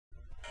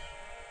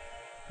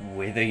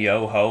With a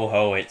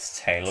yo-ho-ho, it's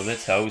Taylor the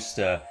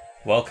Toaster.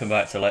 Welcome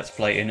back to Let's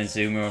Play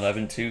Inazuma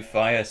 11-2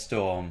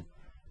 Firestorm.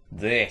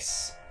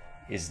 This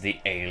is the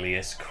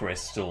Alius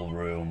Crystal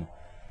Room.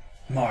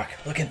 Mark,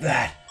 look at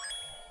that!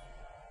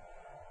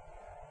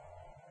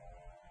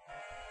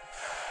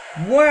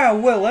 Wow,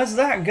 well as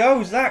that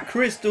goes, that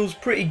crystal's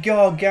pretty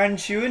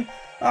gargantuan.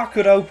 I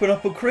could open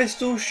up a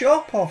crystal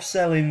shop off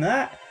selling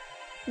that.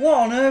 What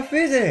on earth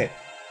is it?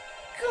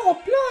 God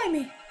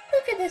blimey,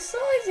 look at the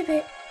size of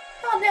it.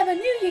 I never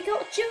knew you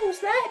got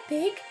jewels that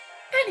big.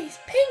 And it's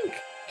pink.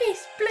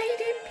 It's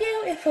bleeding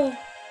beautiful.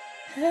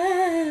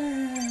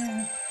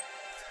 Ah.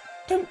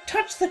 Don't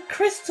touch the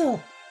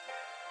crystal.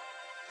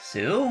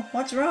 Sue,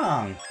 what's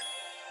wrong?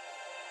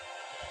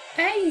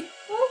 Hey,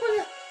 what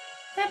was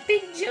that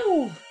big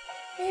jewel?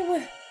 They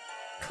were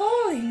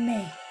calling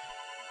me.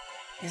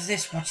 Is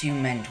this what you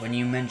meant when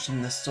you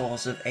mentioned the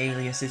source of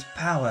Alius's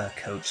power,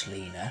 Coach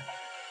Lena?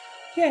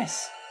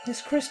 Yes,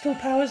 this crystal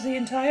powers the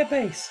entire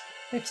base.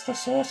 It's the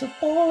source of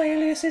all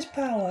Alius's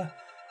power.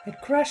 It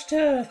crashed to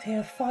Earth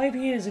here 5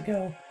 years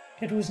ago.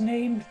 It was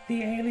named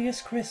the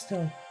Alius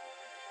Crystal.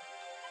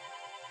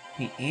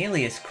 The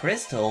Alius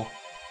Crystal?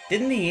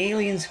 Didn't the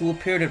aliens who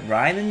appeared at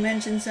Raimon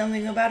mention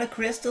something about a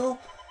crystal?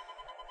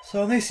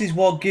 So this is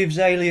what gives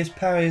Alius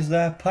powers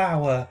their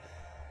power.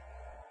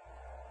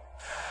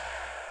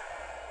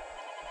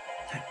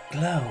 That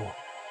glow.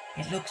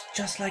 It looks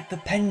just like the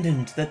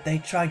pendant that they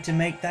tried to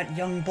make that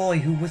young boy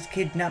who was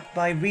kidnapped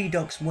by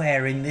Redux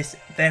wear in this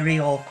very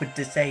awkward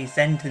to say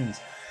sentence.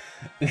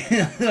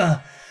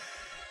 The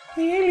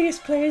Alius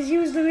players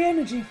use the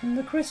energy from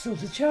the crystal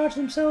to charge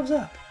themselves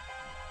up.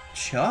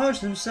 Charge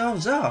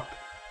themselves up?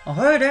 I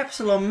heard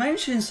Epsilon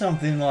mention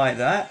something like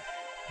that.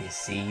 You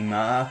see,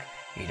 Mark,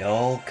 it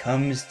all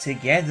comes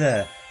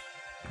together.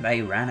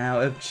 They ran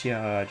out of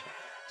charge.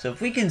 So if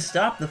we can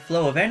stop the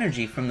flow of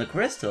energy from the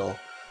crystal...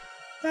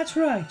 That's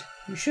right.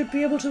 You should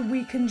be able to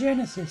weaken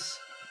Genesis.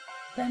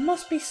 There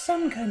must be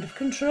some kind of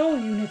control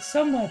unit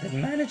somewhere that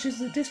manages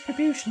the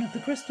distribution of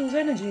the crystal's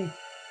energy.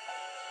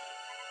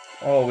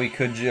 Or we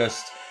could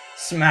just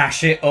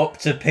smash it up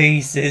to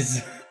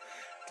pieces.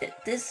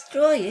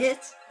 Destroy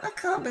it? I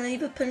can't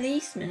believe a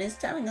policeman is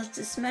telling us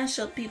to smash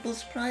up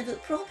people's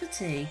private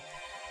property.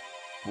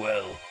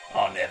 Well,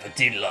 I never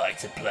did like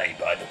to play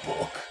by the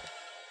book.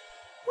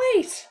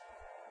 Wait!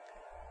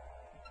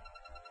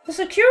 The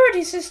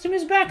security system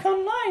is back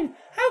online.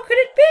 How could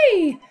it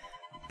be?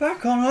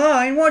 Back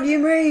online? What do you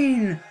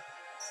mean?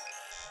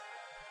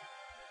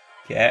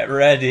 Get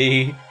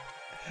ready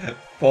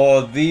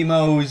for the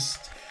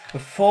most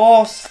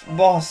forced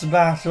boss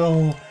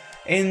battle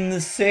in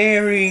the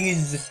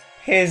series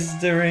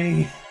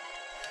history.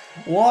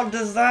 What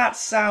does that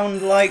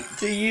sound like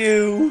to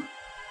you?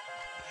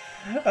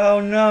 Oh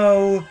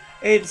no,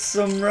 it's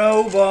some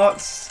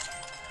robots.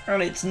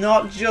 And it's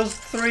not just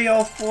 3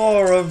 or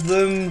 4 of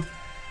them.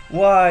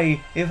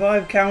 Why, if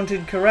I've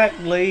counted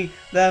correctly,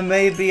 there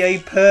may be a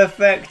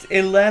perfect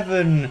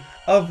 11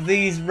 of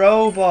these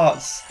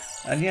robots.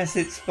 And yes,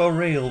 it's for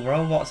real.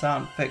 Robots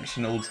aren't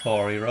fictional,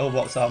 Tori.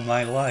 Robots are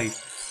my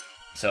life.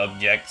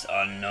 Subjects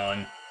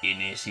unknown.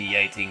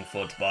 Initiating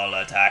football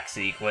attack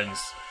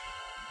sequence.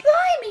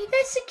 Blimey,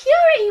 they're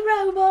security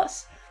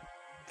robots.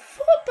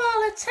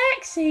 Football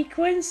attack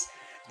sequence?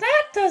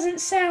 That doesn't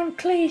sound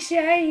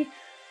cliche.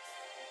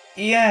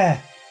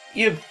 Yeah.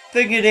 You've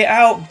figured it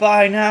out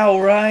by now,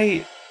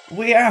 right?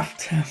 We have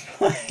to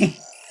play.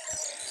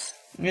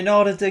 In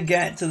order to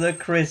get to the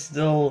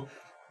crystal,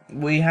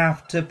 we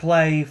have to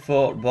play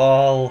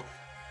football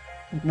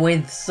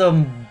with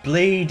some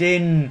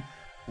bleeding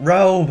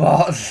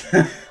robots.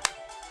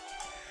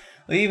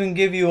 They even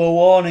give you a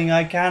warning.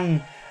 I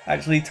can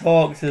actually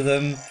talk to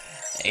them.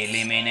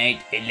 Eliminate,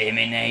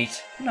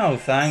 eliminate. No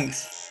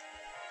thanks.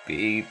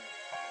 Beep,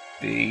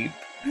 beep.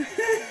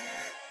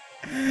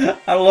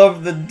 I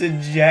love the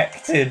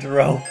dejected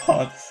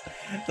robots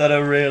that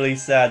are really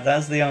sad.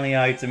 That's the only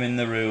item in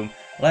the room.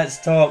 Let's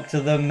talk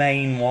to the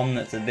main one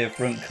that's a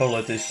different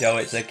colour to show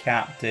it's a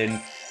captain.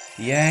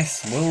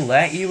 Yes, we'll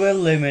let you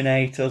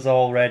eliminate us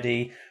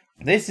already.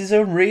 This is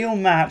a real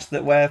match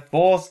that we're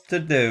forced to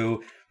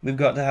do. We've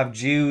got to have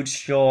Jude,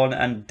 Sean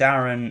and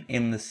Darren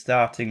in the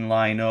starting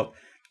lineup.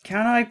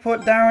 Can I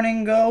put Darren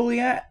in goal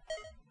yet?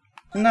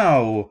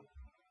 No.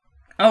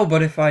 Oh,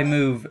 but if I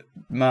move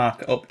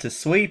Mark up to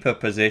sweeper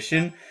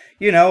position,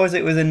 you know, as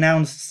it was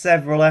announced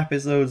several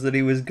episodes that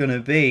he was going to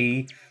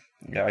be,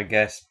 I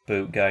guess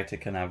Boot Gaiter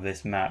can have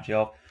this match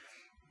off.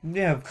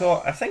 Yeah, of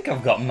course, I think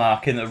I've got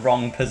Mark in the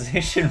wrong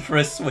position for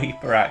a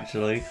sweeper,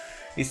 actually.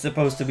 He's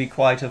supposed to be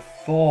quite a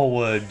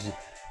forward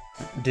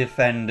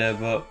defender,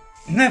 but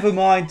never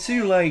mind,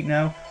 too late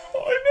now.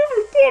 I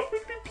never thought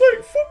we'd be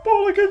playing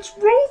football against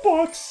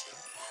robots.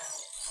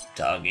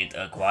 Target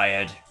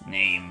acquired.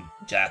 Name,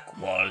 Jack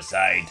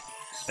Wallside.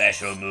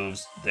 Special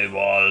moves, the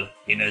wall.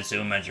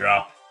 Inazuma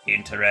drop.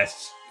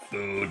 Interests,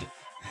 food.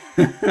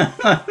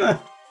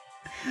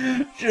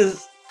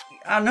 Just,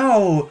 I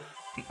know,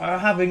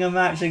 having a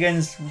match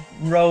against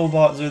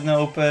robots with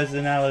no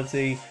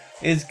personality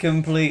is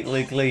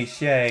completely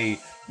cliche.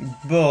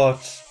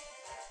 But...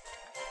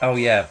 Oh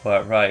yeah,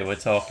 but right, we're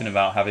talking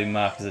about having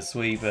Mark as a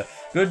sweeper.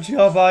 Good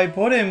job I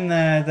put him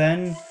there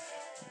then.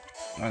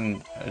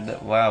 And,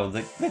 wow,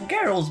 the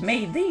girls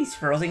made these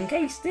for us in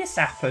case this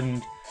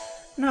happened.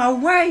 No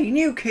way,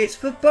 new kits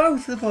for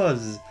both of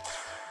us.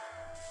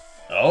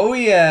 Oh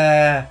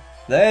yeah,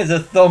 there's a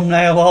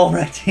thumbnail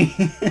already.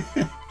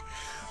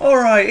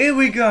 Alright, here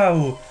we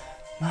go.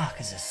 Mark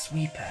as a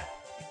sweeper.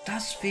 It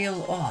does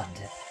feel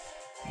odd.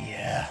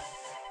 Yeah.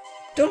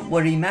 Don't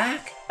worry,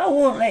 Mark. I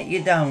won't let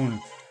you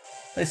down.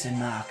 Listen,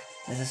 Mark,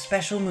 there's a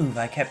special move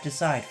I kept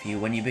aside for you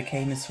when you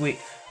became a sweep.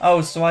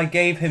 Oh, so I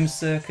gave him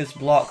Circus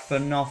Block for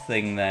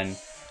nothing then.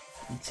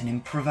 It's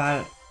an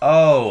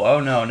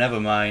Oh no, never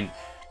mind.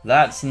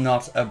 That's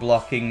not a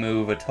blocking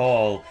move at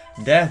all.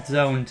 Death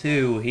Zone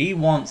 2, he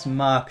wants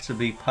Mark to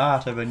be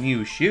part of a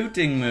new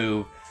shooting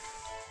move.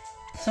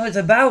 So it's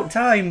about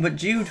time, but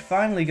Jude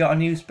finally got a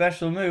new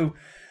special move.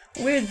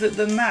 Weird that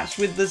the match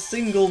with the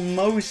single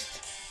most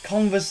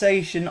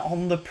conversation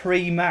on the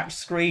pre-match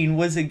screen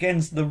was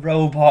against the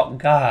robot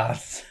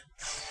guards.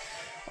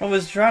 I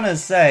was trying to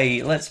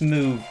say, let's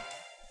move...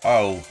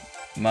 Oh,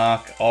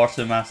 Mark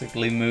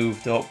automatically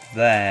moved up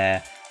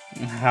there.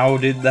 How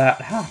did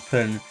that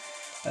happen?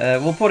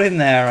 We'll put him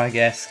there, I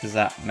guess, because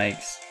that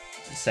makes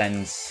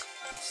sense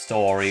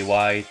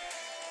story-wise.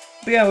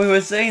 But yeah, we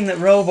were saying that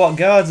robot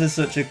guards are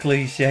such a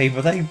cliche,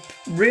 but they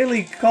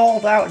really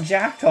called out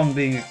Jack on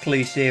being a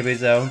cliche of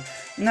his own.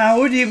 Now,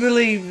 would you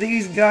believe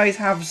these guys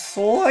have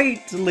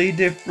slightly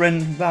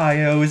different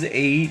bios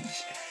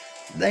each?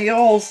 They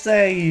all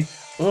say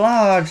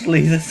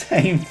largely the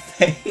same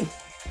thing.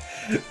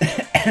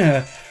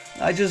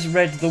 I just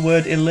read the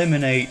word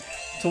eliminate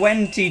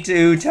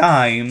 22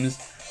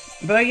 times.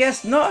 But I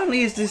guess not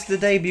only is this the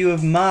debut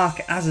of Mark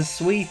as a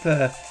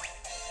sweeper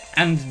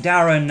and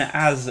Darren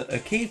as a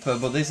keeper,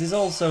 but this is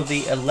also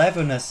the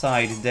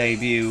 11-a-side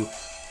debut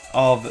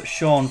of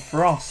Sean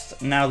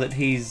Frost, now that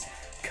he's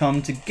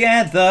come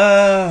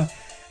together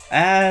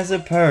as a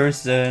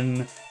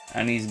person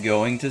and he's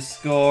going to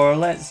score.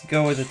 Let's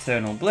go with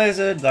Eternal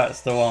Blizzard. That's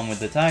the one with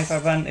the type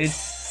advantage.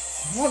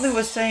 What they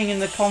were saying in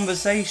the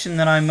conversation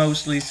that I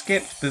mostly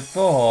skipped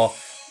before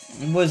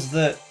was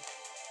that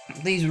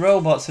these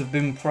robots have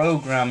been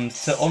programmed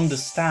to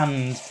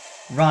understand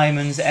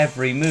Raimon's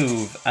every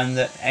move, and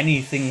that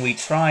anything we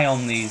try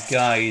on these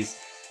guys,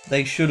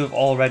 they should have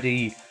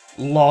already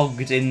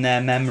logged in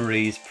their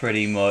memories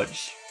pretty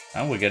much.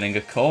 Oh, we're getting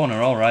a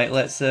corner, alright,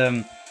 let's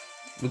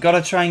we've got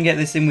to try and get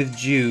this in with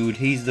Jude.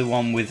 He's the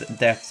one with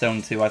Death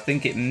Zone 2. I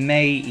think it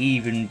may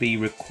even be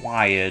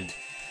required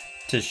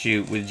to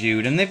shoot with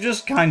Jude, and they've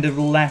just kind of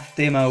left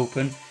him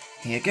open.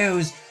 Here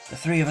goes. The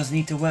three of us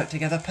need to work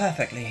together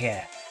perfectly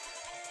here.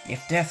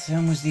 If Death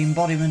Zone was the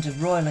embodiment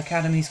of Royal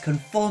Academy's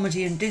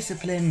conformity and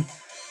discipline,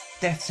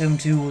 Death Zone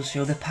 2 will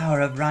show the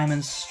power of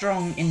Raimon's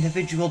strong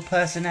individual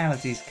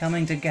personalities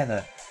coming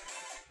together.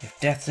 If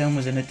Death Zone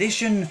was an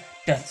addition,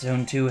 Death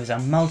Zone 2 is a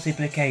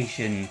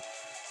multiplication.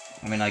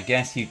 I mean, I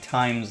guess you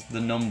times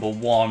the number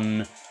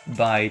 1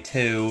 by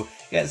 2.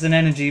 Gets an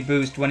energy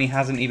boost when he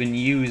hasn't even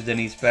used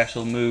any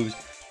special moves.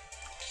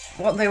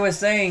 What they were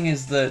saying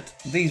is that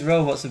these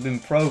robots have been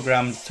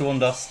programmed to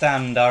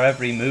understand our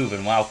every move,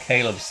 and wow,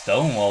 Caleb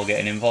Stonewall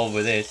getting involved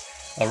with this.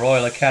 A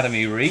Royal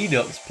Academy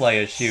Redux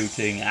player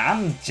shooting,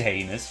 and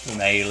Janus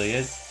from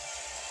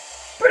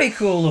Alias. Pretty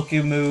cool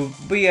looking move,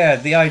 but yeah,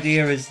 the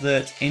idea is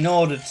that in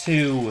order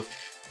to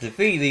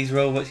defeat these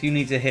robots, you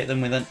need to hit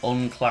them with an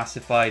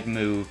unclassified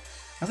move.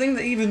 I think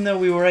that even though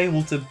we were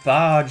able to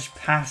barge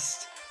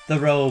past the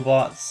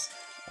robots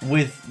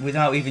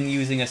without even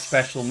using a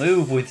special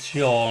move with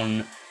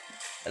Sean,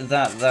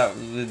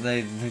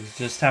 they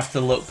just have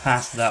to look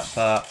past that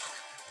part.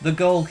 The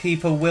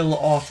goalkeeper will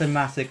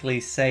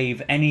automatically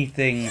save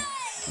anything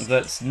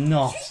that's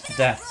not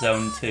Death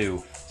Zone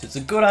 2. So it's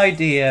a good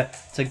idea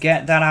to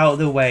get that out of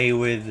the way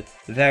with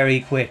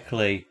very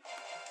quickly.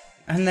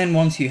 And then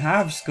once you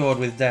have scored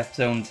with Death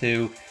Zone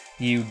 2,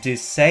 you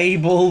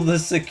disable the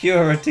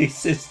security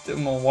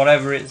system or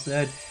whatever it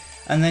said,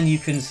 and then you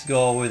can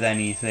score with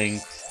anything.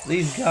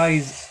 These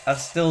guys are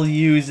still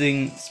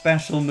using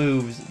special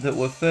moves that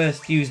were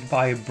first used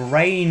by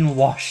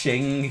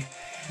brainwashing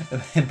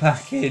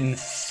back in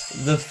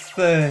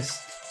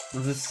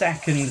the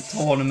second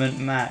tournament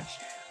match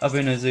of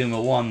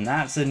Inazuma 1.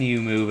 That's a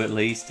new move at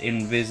least,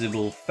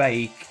 Invisible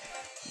Fake.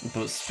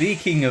 But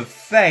speaking of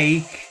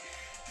fake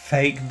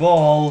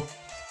ball...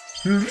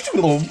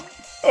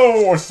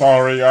 Oh,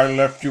 sorry, I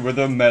left you with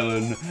a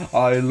melon.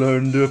 I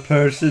learned a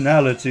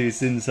personality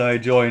since I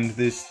joined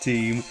this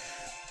team.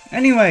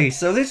 Anyway,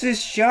 so this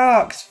is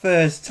Shark's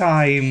first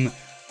time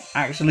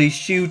actually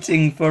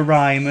shooting for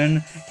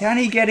Raimon. Can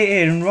he get it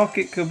in?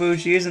 Rocket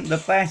Kabushi isn't the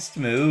best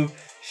move.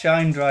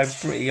 Shine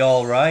Drive's pretty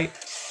alright.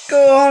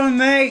 Go on,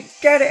 mate,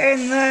 get it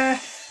in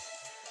there.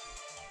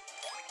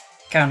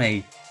 Can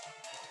he?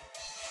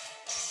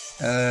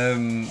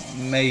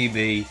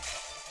 Maybe.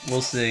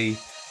 We'll see.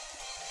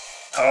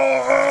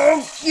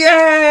 Oh,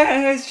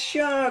 yes!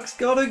 Shark's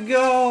got a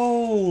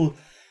goal!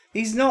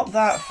 He's not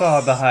that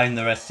far behind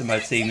the rest of my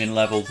team in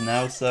levels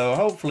now, so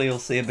hopefully he'll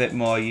see a bit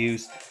more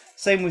use.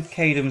 Same with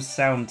Kadam's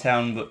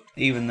Soundtown, but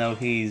even though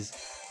he's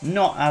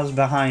not as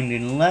behind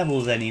in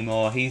levels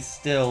anymore, he's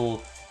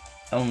still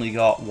only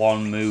got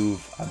one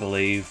move, I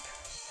believe,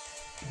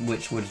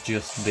 which would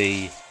just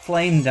be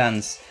Flame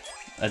Dance,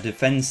 a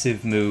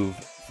defensive move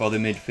for the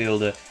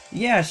midfielder.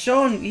 Yeah,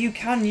 Sean, you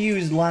can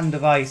use Land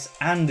of Ice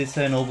and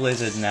Eternal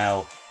Blizzard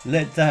now.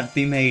 Let that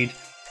be made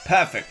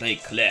perfectly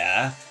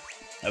clear.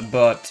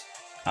 But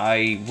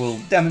I will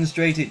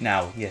demonstrate it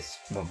now. Yes,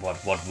 but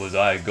what was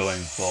I going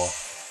for?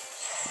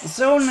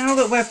 So now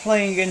that we're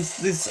playing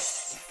against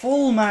this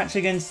full match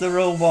against the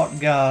Robot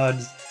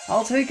Guards,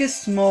 I'll take a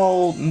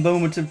small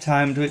moment of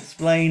time to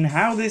explain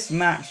how this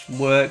match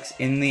works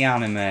in the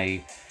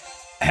anime.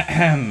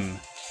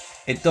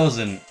 It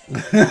doesn't.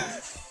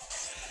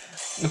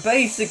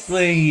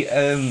 Basically,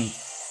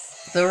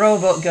 the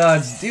Robot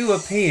Guards do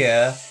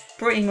appear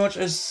pretty much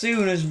as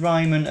soon as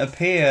Raimon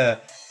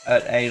appear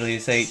at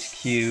Alius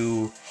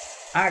HQ.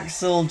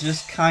 Axel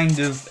just kind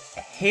of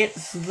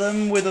hits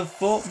them with a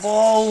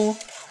football.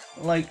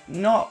 Like,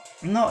 not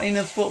in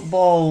a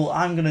football,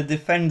 I'm gonna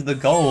defend the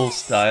goal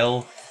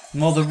style.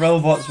 More the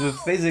robots were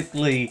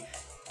physically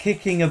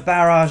kicking a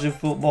barrage of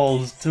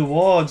footballs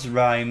towards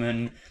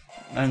Raimon,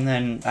 and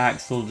then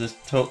Axel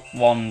just took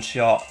one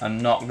shot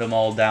and knocked them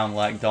all down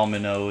like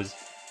dominoes,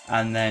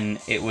 and then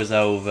it was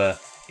over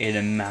in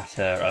a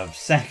matter of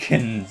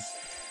seconds.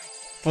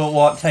 But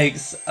what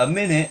takes a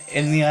minute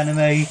in the anime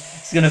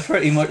is going to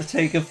pretty much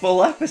take a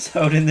full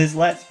episode in this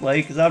Let's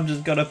Play, because I've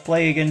just got to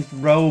play against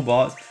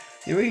robots.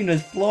 The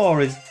arena's floor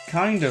is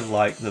kind of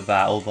like the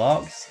battle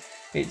box.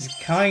 It's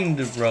kind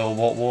of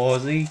Robot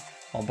Warsy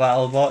or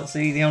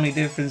BattleBotsy, the only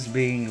difference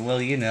being,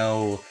 well, you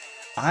know,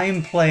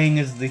 I'm playing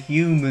as the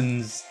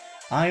humans.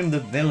 I'm the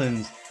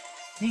villains.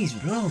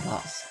 These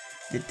robots,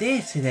 the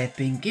data they've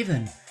been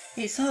given,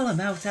 it's all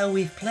about how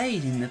we've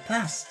played in the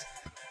past.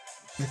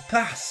 The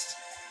past.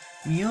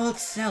 My old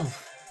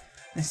self.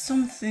 There's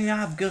something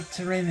I've got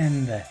to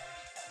remember.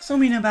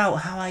 Something about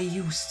how I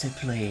used to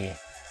play.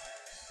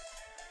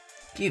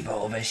 Give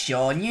over,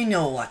 Sean, you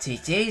know what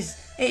it is.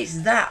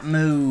 It's that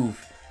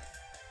move.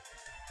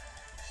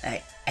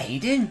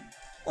 Aiden?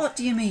 What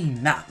do you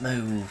mean, that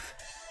move?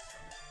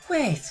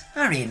 Wait,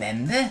 I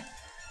remember.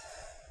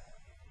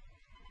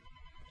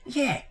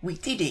 Yeah, we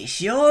did it,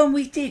 Sean,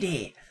 we did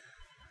it.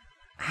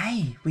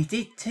 Aye, we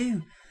did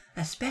too.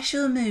 A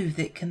special move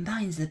that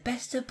combines the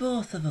best of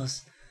both of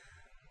us.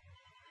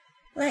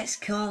 Let's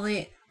call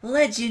it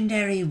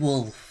Legendary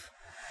Wolf.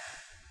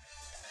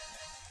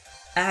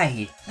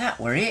 Aye, that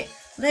were it.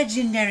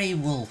 Legendary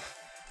Wolf.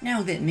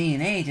 Now that me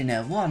and Aiden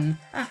are one,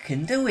 I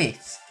can do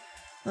it.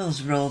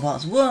 Those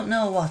robots won't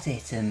know what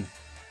hit them.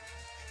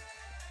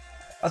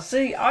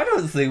 See, I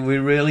don't think we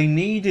really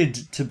needed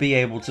to be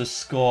able to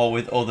score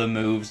with other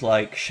moves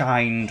like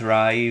Shine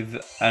Drive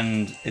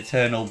and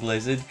Eternal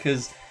Blizzard,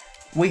 because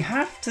we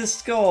have to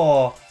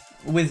score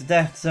with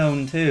Death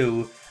Zone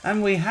 2,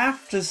 and we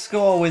have to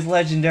score with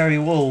Legendary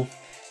Wolf.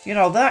 You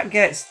know, that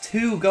gets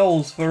 2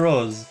 goals for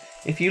us.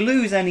 If you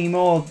lose any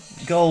more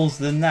goals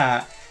than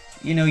that,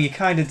 you know, you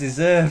kind of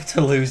deserve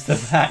to lose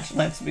the match,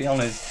 let's be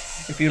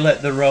honest. If you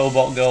let the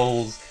Robot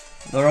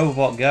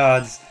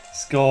Guards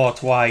score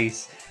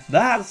twice.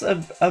 That's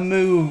a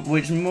move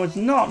which was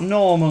not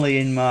normally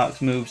in Mark's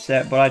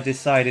moveset, but I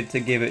decided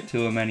to give it to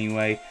him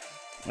anyway.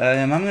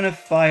 I'm going to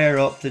fire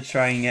up to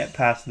try and get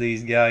past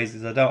these guys,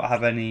 because I don't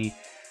have any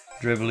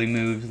dribbly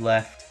moves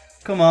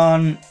left. Come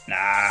on.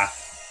 Nah.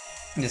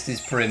 This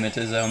is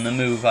Perimeter Zone, the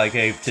move I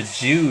gave to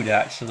Jude,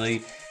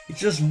 actually. It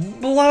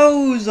just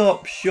blows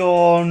up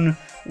Sean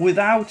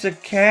without a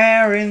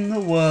care in the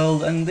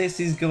world, and this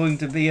is going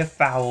to be a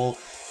foul,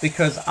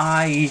 because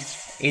I,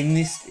 in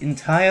this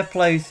entire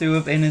playthrough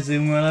of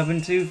Inazuma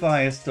 11-2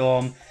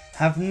 Firestorm,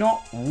 have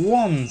not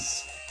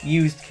once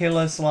used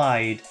Killer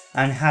Slide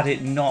and had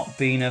it not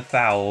been a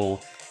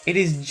foul. It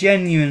is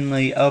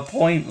genuinely a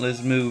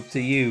pointless move to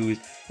use.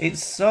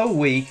 It's so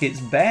weak, it's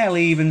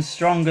barely even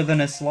stronger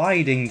than a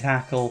sliding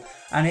tackle,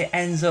 and it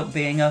ends up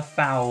being a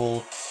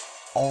foul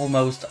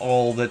almost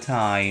all the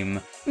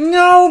time.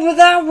 No, but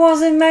that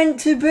wasn't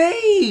meant to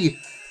be!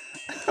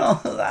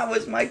 Oh, that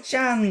was my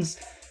chance!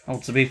 Oh,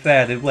 to be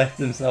fair, they've left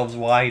themselves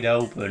wide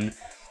open.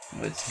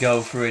 Let's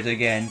go for it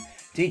again.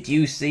 Did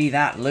you see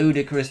that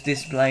ludicrous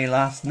display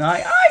last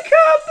night? I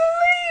can't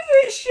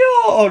believe it,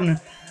 Sean!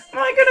 Am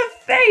I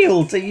gonna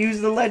fail to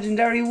use the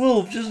Legendary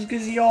Wolf just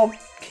because you're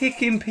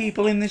kicking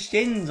people in the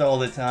shins all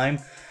the time?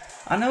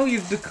 I know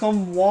you've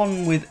become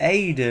one with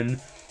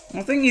Aiden.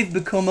 I think you've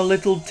become a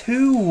little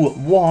too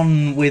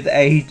one with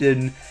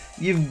Aiden.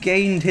 You've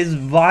gained his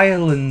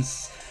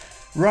violence.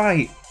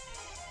 Right.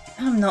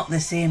 I'm not the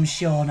same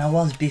Sean I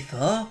was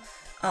before.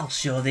 I'll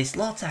show this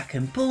lot I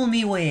can pull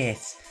me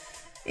weight.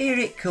 Here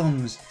it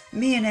comes.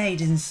 Me and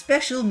Aiden's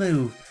special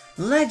move.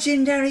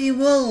 Legendary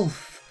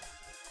Wolf.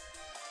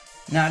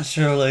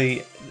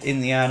 Naturally,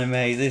 in the anime,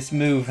 this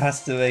move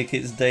has to make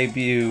its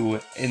debut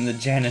in the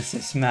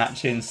Genesis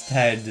match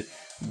instead.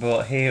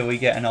 But here we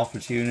get an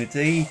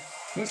opportunity.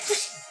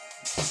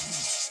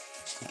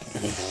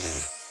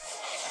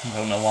 I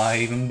don't know why I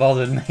even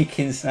bothered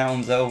making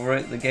sounds over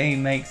it. The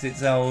game makes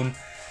its own.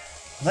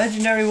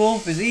 Legendary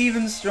Wolf is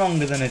even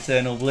stronger than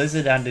Eternal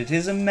Blizzard, and it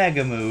is a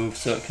mega move,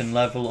 so it can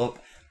level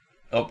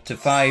up to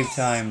 5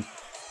 times.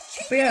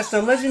 But yeah,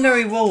 so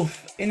Legendary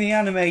Wolf, in the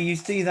anime you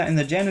see that in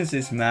the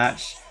Genesis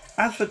match.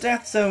 As for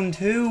Death Zone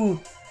 2,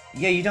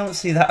 yeah, you don't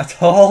see that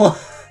at all.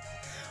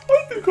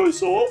 I think I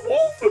saw a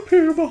wolf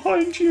appear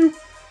behind you.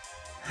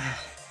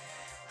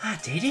 I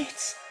did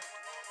it.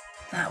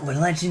 That were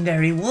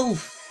Legendary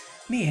Wolf.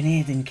 Me and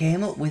Aidan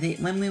came up with it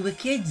when we were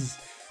kids.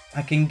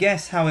 I can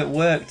guess how it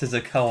worked as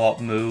a co-op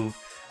move.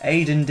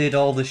 Aidan did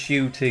all the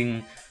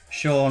shooting,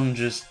 Sean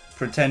just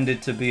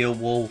pretended to be a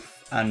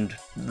wolf and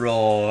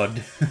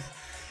roared.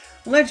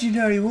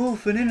 Legendary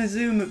Wolf and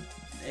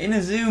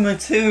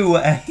Inazuma 2,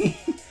 eh?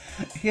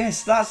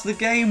 Yes, that's the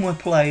game we're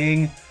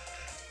playing.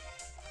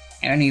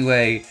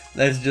 Anyway,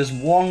 there's just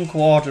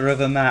 1/4 of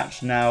a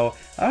match now.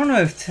 I don't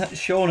know if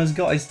Sean has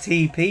got his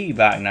TP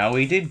back now.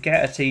 He did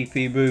get a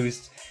TP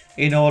boost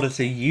in order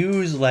to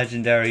use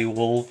Legendary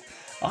Wolf.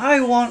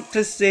 I want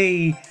to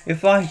see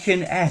if I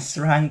can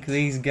S-rank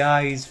these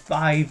guys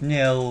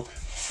 5-0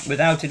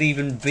 without it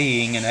even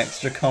being an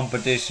extra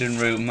competition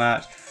route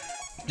match.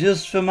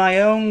 Just for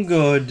my own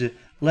good,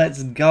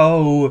 let's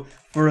go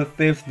for a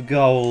 5th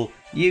goal.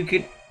 You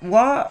can...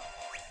 What?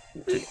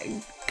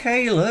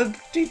 Caleb,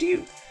 are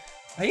you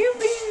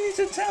meaning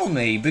to tell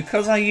me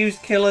because I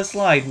used Killer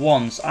Slide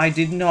once I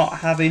did not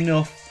have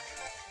enough...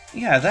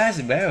 Yeah,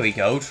 there we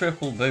go,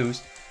 triple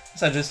boost.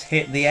 So I just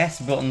hit the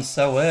S button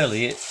so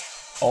early it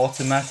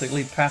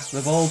automatically passed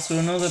the ball to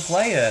another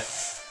player.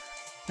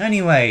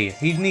 Anyway,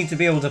 he'd need to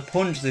be able to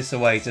punch this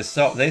away to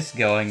stop this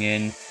going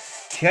in.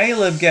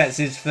 Caleb gets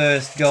his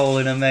first goal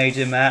in a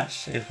major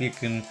match, if you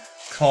can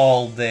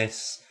call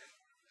this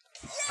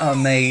a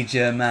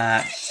major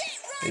match,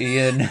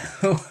 you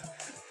know.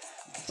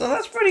 So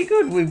that's pretty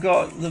good. We've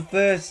got the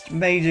first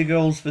major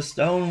goals for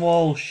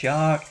Stonewall,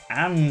 Shark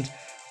and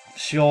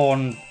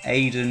Sean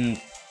Aidan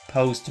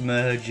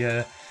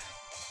post-merger.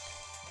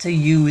 To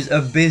use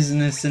a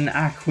business and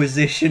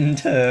acquisition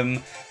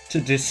term to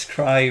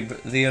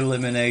describe the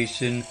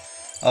elimination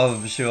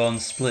of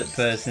Sean's split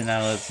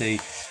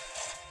personality.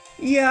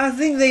 Yeah, I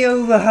think they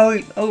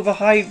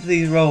overhyped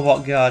these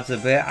robot guards a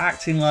bit,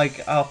 acting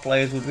like our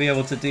players would be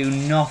able to do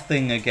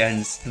nothing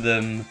against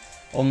them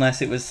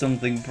unless it was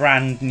something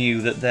brand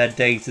new that their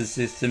data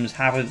systems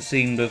haven't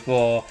seen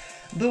before.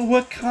 But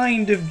we're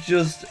kind of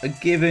just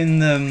giving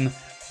them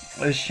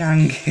a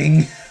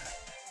shanking.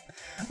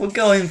 We're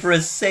going for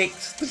a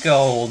 6th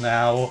goal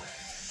now.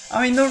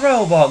 I mean, the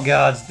robot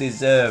guards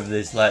deserve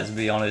this, let's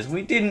be honest.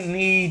 We didn't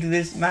need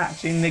this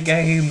match in the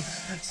game,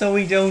 so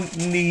we don't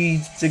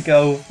need to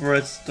go for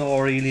a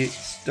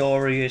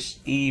storyish,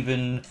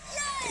 even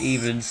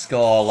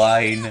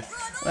scoreline.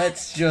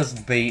 Let's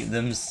just beat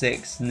them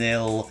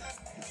 6-0,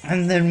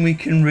 and then we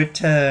can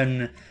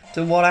return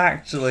to what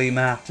actually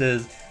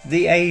matters,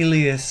 the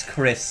Alius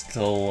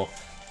Crystal,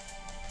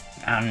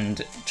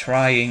 and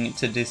trying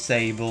to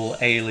disable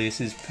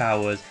Alius's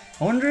powers.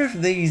 I wonder if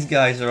these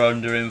guys are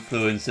under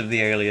influence of the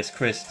Alius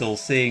Crystal,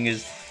 seeing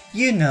as,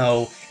 you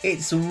know,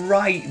 it's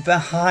right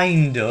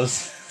behind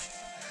us.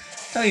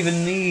 Don't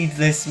even need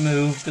this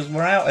move because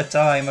we're out of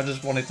time. I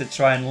just wanted to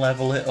try and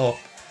level it up.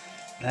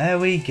 There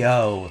we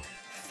go.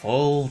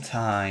 Full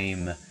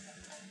time.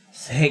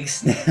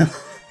 6-0.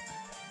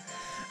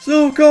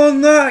 Suck on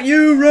that,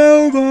 you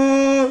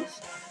robots!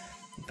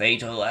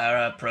 Fatal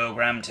error,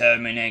 program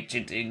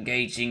terminated,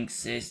 engaging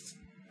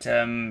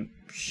system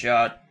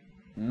shut.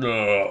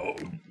 No.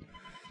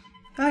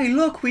 Hey,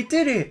 look, we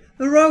did it!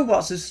 The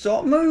robots have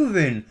stopped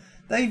moving.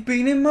 They've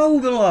been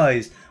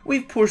immobilized.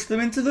 We've pushed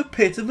them into the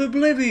pit of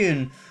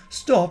oblivion.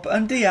 Stop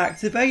and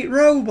deactivate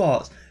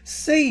robots.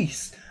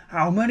 Cease.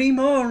 How many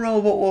more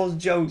Robot Wars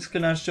jokes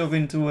can I shove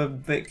into a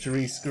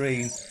victory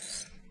screen?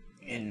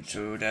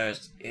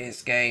 Intruders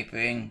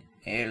escaping.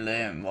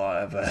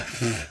 Whatever.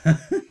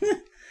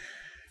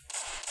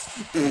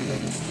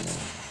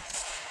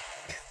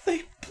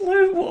 They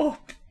blew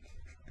up.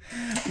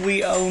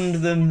 We owned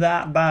them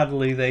that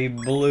badly, they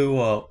blew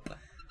up.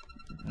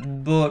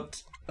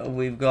 But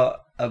we've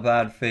got a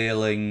bad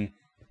feeling.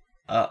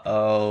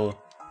 Uh-oh.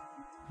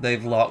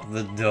 They've locked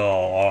the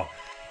door.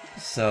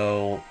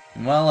 So,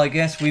 well, I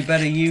guess we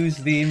better use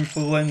the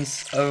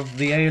influence of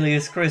the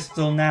Alius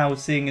Crystal now,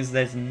 seeing as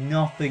there's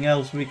nothing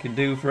else we can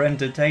do for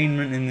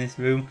entertainment in this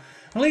room.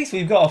 At least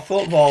we've got a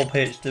football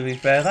pitch, to be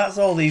fair. That's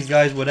all these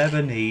guys would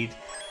ever need.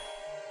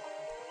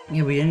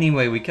 Yeah, but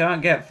anyway, we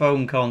can't get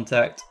phone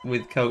contact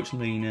with Coach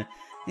Lena.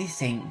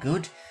 This ain't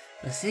good.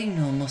 The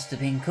signal must have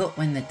been cut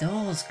when the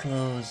doors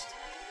closed.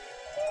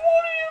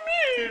 What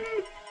do you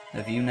mean?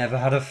 Have you never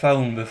had a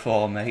phone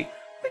before, mate?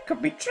 We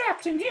could be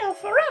trapped in here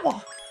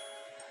forever.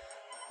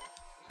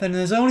 Then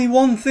there's only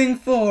one thing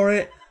for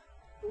it.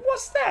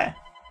 What's that?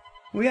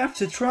 We have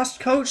to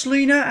trust Coach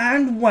Lena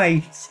and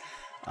wait.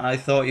 I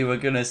thought you were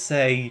gonna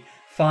say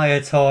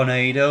Fire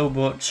Tornado,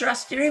 but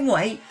Trust her and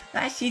wait?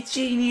 That's your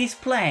genius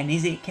plan,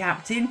 is it,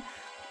 Captain?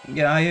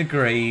 Yeah, I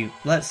agree.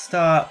 Let's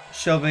start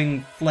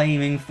shoving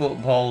flaming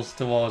footballs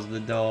towards the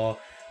door.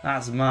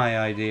 That's my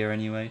idea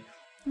anyway.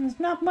 There's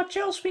not much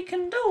else we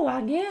can do,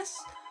 I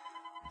guess.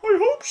 I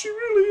hope she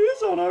really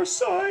is on our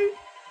side.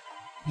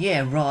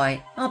 Yeah,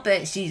 right. I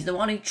bet she's the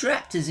one who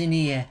trapped us in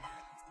here.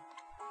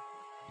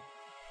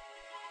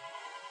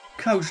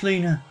 Coach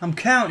Lena, I'm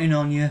counting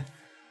on you.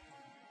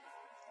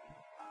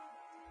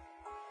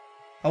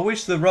 I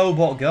wish the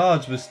robot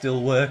guards were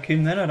still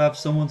working, then I'd have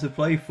someone to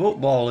play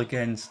football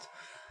against.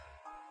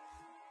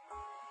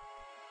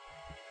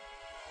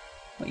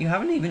 But you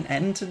haven't even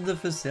entered the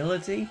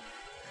facility?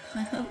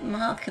 I hope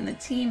Mark and the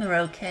team are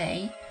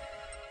okay.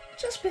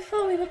 Just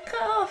before we were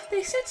cut off,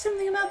 they said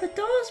something about the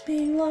doors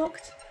being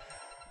locked.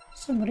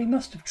 Somebody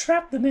must have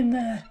trapped them in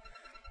there.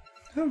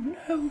 Oh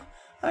no,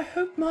 I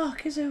hope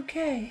Mark is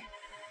okay.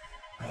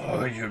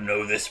 Oh, you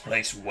know this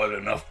place well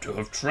enough to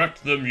have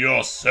tracked them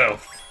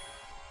yourself.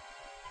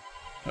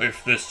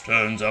 If this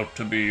turns out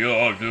to be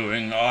your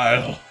doing,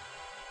 I'll...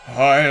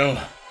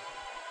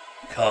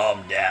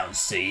 Calm down,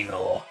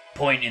 Seymour.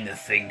 Pointing the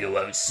finger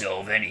won't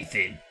solve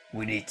anything.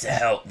 We need to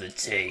help the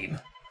team.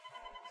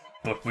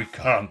 But we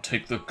can't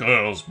take the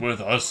girls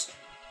with us.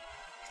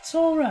 It's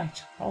all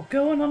right. I'll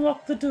go and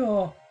unlock the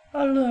door.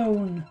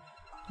 Alone.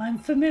 I'm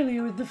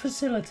familiar with the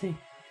facility.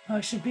 I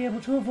should be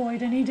able to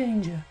avoid any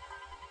danger.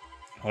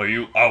 Are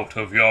you out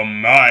of your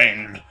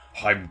mind?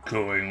 I'm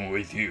going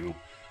with you.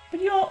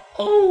 But you're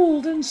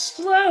old and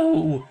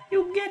slow.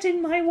 You'll get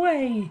in my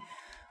way.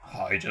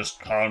 I just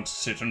can't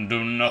sit and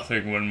do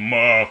nothing when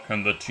Mark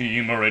and the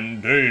team are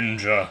in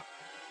danger.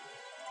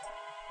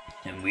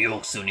 And we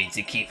also need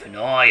to keep an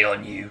eye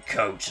on you,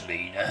 Coach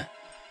Lena.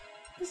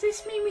 Does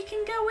this mean we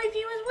can go with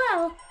you as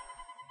well?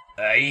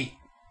 Hey?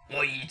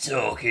 What are you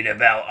talking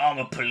about? I'm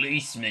a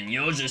policeman,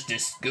 you're just a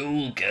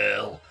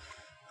schoolgirl.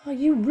 Are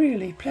you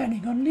really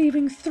planning on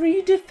leaving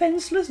 3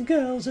 defenseless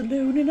girls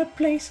alone in a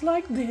place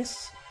like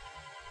this?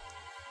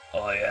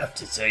 I have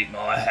to take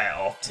my hat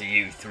off to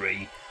you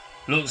 3.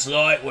 Looks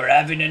like we're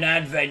having an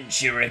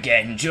adventure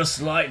again,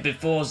 just like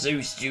before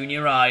Zeus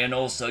Junior High and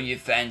also your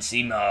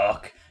fancy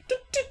Mark.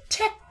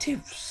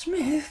 Detective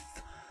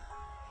Smith?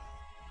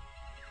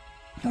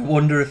 I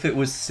wonder if it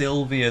was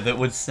Sylvia that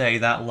would say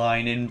that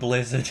line in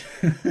Blizzard.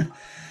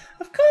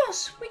 Of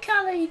course, we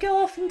can't let you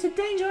go off into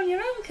danger on your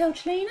own,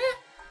 Coach Lena.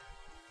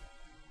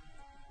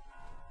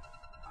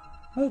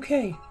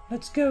 Okay,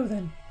 let's go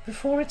then,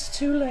 before it's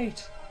too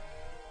late.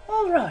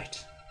 All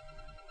right.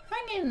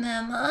 Hang in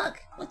there,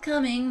 Mark. We're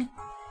coming.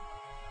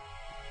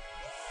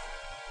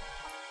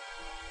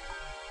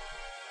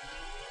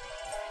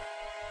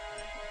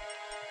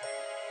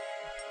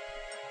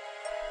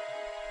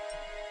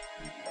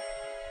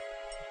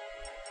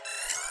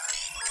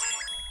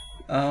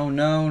 Oh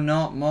no,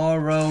 not more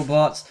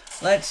robots.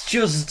 Let's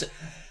just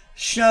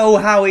show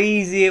how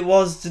easy it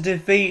was to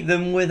defeat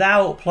them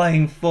without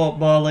playing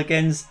football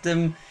against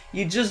them.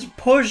 You just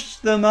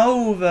pushed them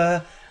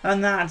over,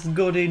 and that's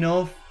good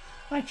enough.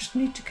 I just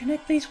need to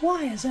connect these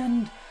wires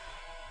and...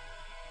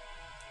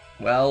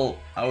 Well,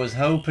 I was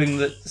hoping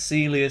that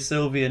Celia,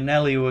 Sylvia, and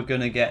Nellie were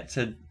going to get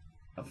to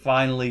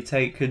finally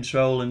take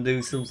control and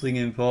do something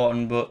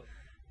important, but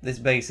this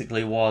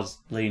basically was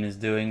Lena's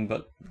doing.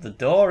 But the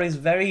door is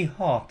very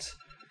hot.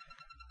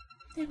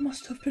 It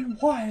must have been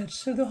wired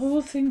so the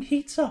whole thing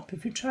heats up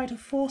if you try to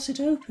force it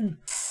open.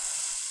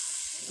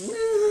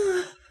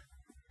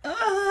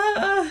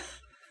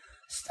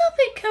 Stop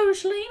it,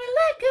 Coach Lena.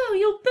 Let go.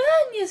 You'll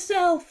burn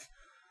yourself.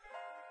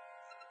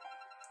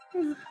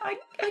 I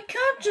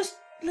can't just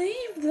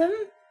leave them.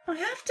 I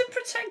have to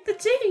protect the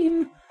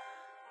team.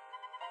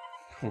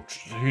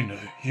 Coach Lena,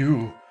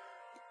 you...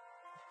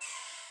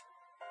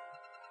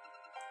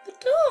 The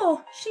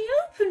door. She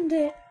opened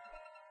it.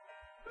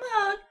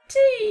 Mark,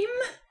 team.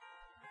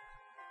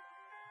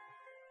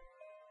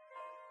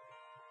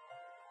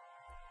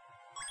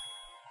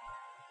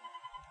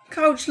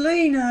 Coach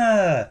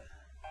Lena!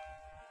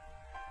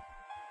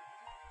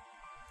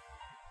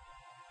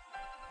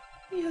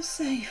 You're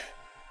safe.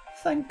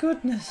 Thank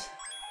goodness.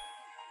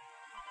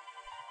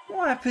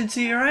 What happened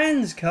to your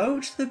hands,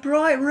 Coach? They're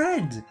bright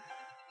red.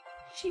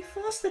 She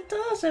forced the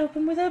doors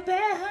open with her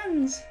bare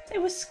hands. They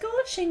were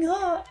scorching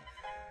hot.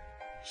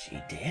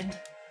 She did?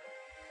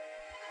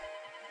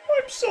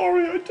 I'm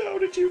sorry I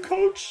doubted you,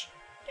 Coach.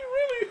 You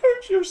really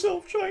hurt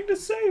yourself trying to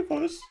save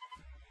us.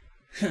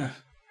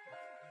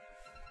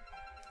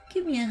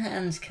 Give me your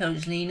hands,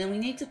 Coach Lena. We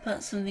need to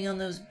put something on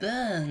those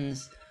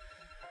burns.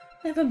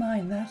 Never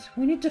mind that.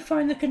 We need to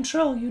find the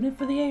control unit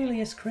for the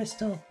Alius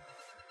Crystal.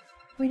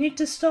 We need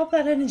to stop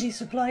that energy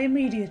supply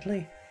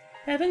immediately.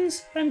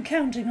 Evans, I'm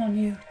counting on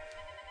you.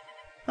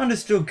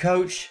 Understood,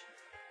 Coach.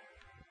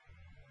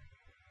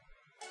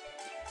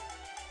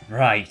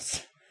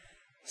 Right.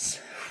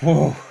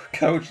 Whoa,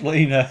 Coach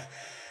Lena.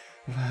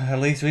 At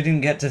least we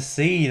didn't get to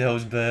see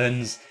those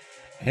burns.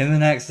 In the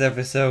next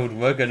episode,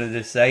 we're going to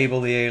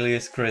disable the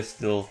Alius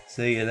Crystal.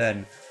 See you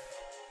then.